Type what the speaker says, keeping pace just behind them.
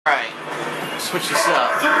switch this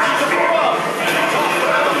up.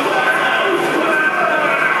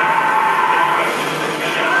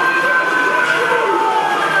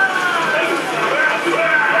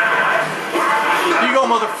 You go,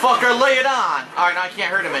 motherfucker, lay it on. Alright, now I can't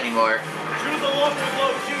hurt him anymore.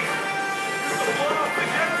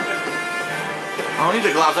 I don't need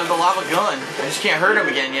the gloves, I have the lava gun. I just can't hurt him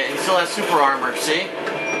again yet. He still has super armor, see?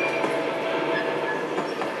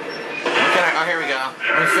 Oh, here we go.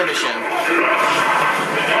 Let me finish him.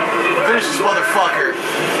 Finish this motherfucker.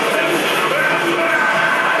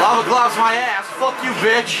 Lava gloves my ass. Fuck you,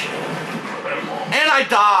 bitch. And I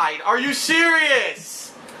died. Are you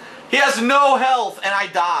serious? He has no health and I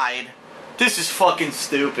died. This is fucking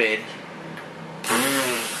stupid.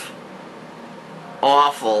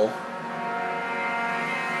 Awful.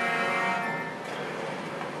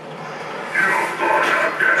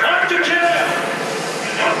 Time to kill!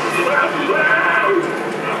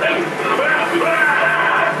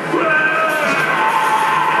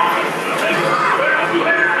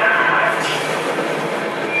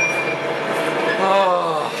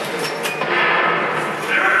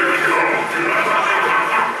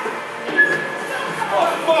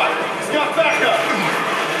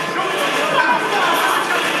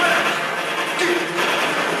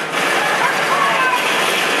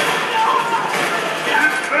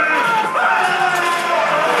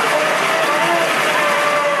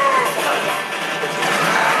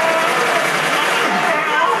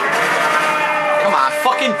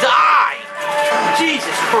 Die!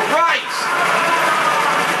 Jesus Christ!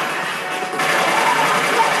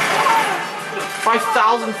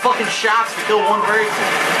 5,000 fucking shots to kill one person.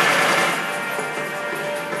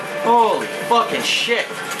 Holy fucking shit.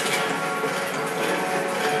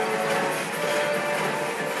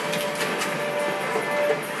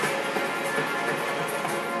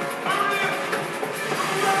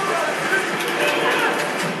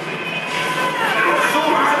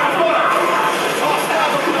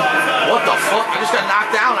 I just got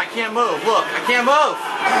knocked down. I can't move. Look, I can't move.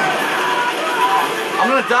 I'm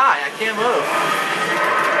gonna die. I can't move.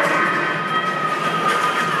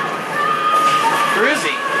 Where is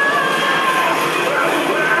he?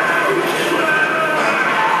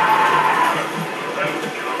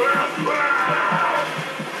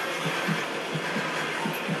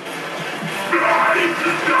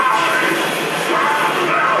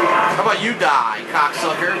 How about you die,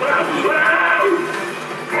 cocksucker?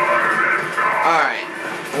 Alright,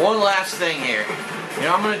 one last thing here. You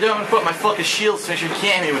know what I'm gonna do? I'm gonna put my fucking shields to make sure you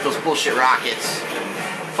can't hit me with those bullshit rockets.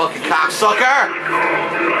 Fucking cocksucker!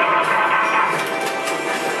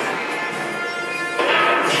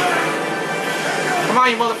 Come on,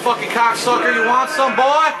 you motherfucking cocksucker. You want some,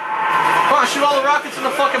 boy? Come on, shoot all the rockets on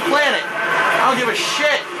the fucking planet. I don't give a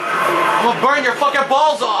shit. I'm gonna burn your fucking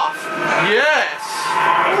balls off. Yes!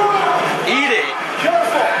 Eat it.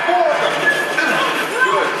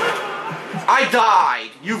 I died.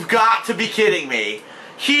 You've got to be kidding me.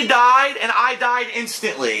 He died and I died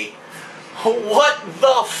instantly. What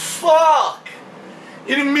the fuck?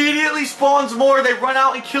 It immediately spawns more. They run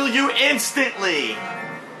out and kill you instantly.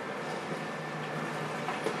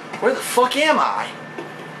 Where the fuck am I?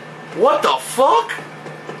 What the fuck?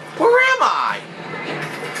 Where am I?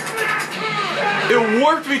 It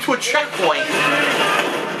warped me to a checkpoint.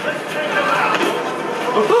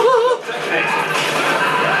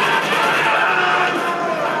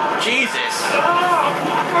 Jesus.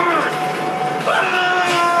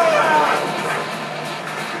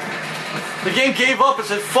 The game gave up and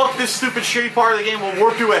said, fuck this stupid shitty part of the game, we'll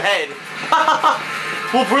warp you ahead.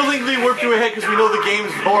 We'll brilliantly warp you ahead because we know the game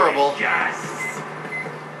is horrible. Yes.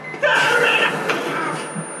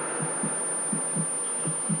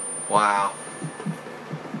 Wow.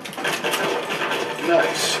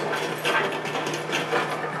 Nice.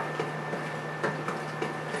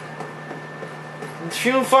 It's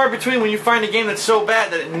few and far between when you find a game that's so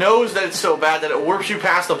bad that it knows that it's so bad that it warps you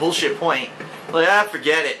past the bullshit point. Like,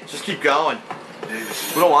 forget it. Just keep going.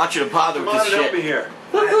 Davis. We don't want you to bother with this shit. Help me here.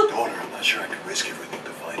 My daughter, I'm not sure I could risk everything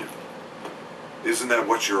to find her. Isn't that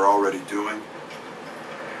what you're already doing?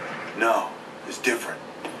 No, it's different.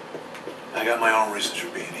 I got my own reasons for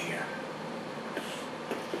being here.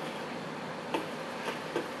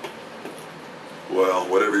 Well,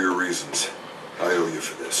 whatever your reasons, I owe you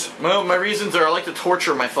for this. Well, my reasons are I like to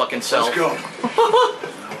torture my fucking self. Let's go.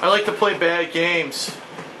 I like to play bad games.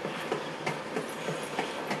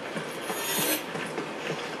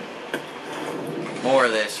 More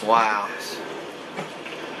of this, wow.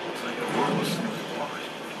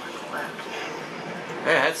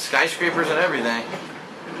 Yeah, that's skyscrapers and everything.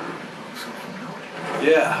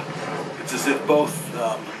 Yeah, it's as if both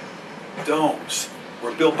Domes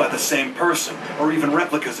were built by the same person, or even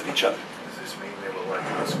replicas of each other. Does this mean they were like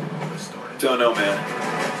us when all this started? Don't know, man.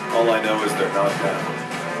 All I know is they're not now.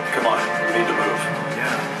 Come on, we need to move.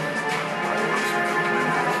 Yeah.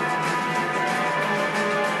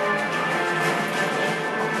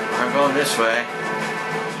 I'm going this way.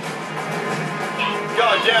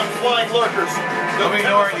 Goddamn flying lurkers! I'm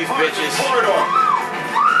ignoring these bitches. Corridor.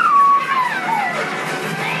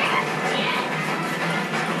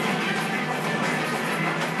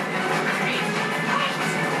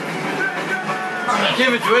 I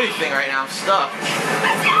can't even do anything right now. I'm stuck.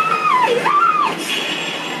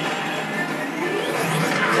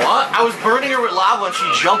 What? I was burning her with lava and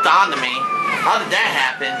she jumped onto me. How did that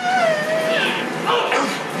happen?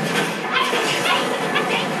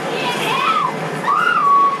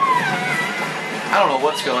 I don't know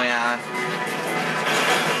what's going on.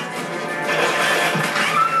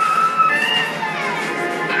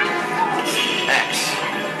 X.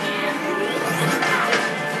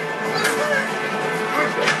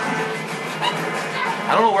 I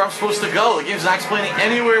don't know where I'm supposed to go. The game's not explaining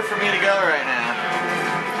anywhere for me to go right now.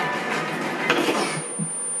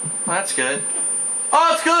 Well, that's good. Oh,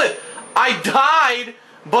 that's good! I died,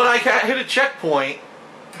 but I hit a checkpoint.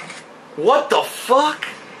 What the fuck?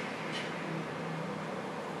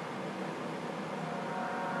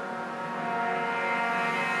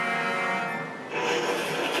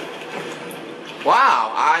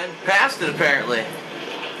 Wow, I'm past it apparently.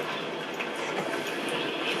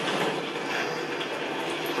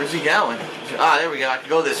 Where's he going? Ah, there we go. I can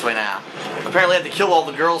go this way now. Apparently I have to kill all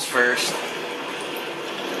the girls first.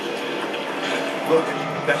 Look,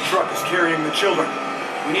 that truck is carrying the children.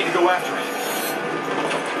 We need to go after it.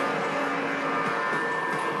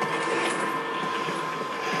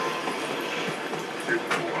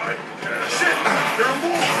 Shit! There are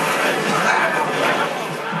more!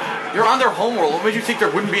 You're on their homeworld. What made you think there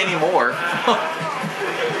wouldn't be any more?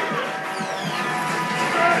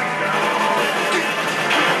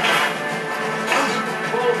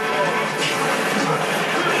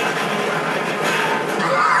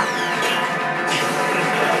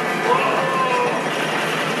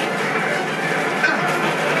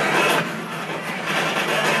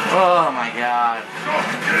 Oh my god.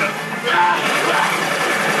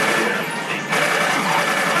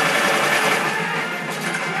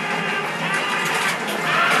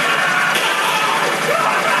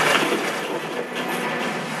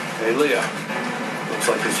 Hey, Leo. Looks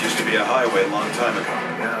like this used to be a highway a long time ago.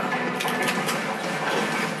 Yeah.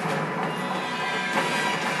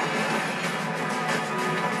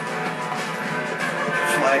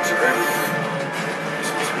 Flags are everywhere. This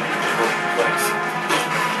must be an important place.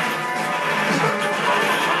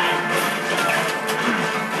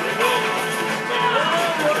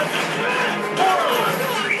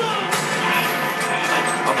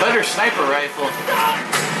 A better sniper rifle.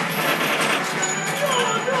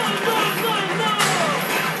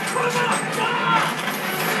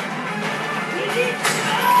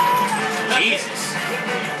 Jesus.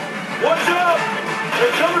 Watch out!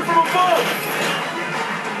 They're coming from above!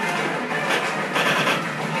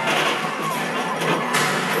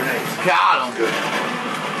 Got him. Good.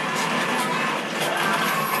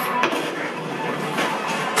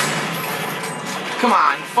 Come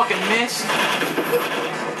on, you fucking missed.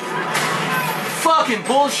 Fucking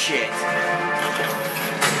bullshit.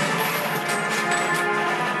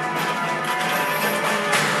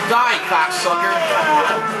 Die, cocksucker.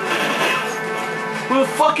 Who the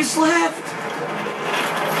fuck is left?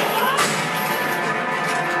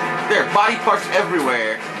 There, body parts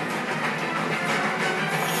everywhere.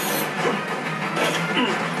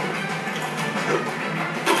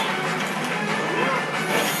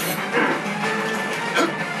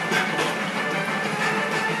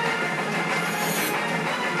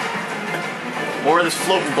 More of this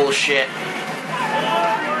floating bullshit.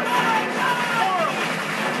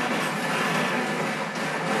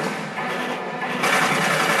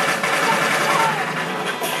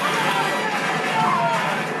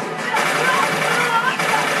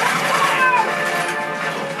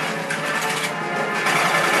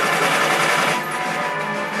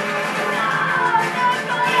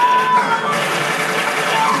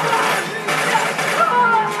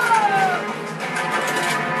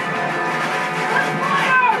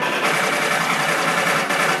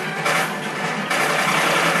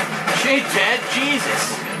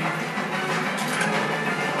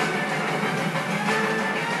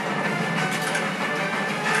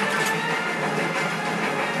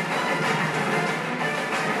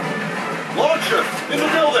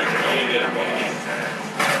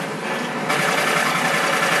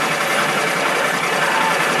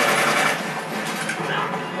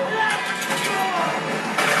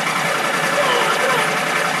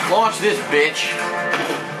 this bitch.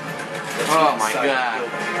 Oh my Inside the god.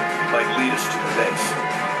 building might lead us to the base.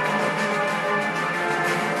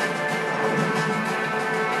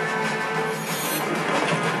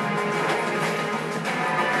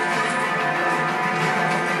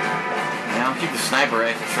 I'll keep the sniper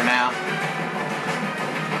rifle for now.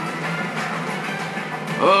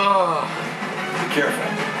 Oh. Be careful.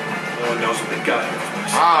 No one knows what they got here.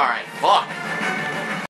 Alright, fuck.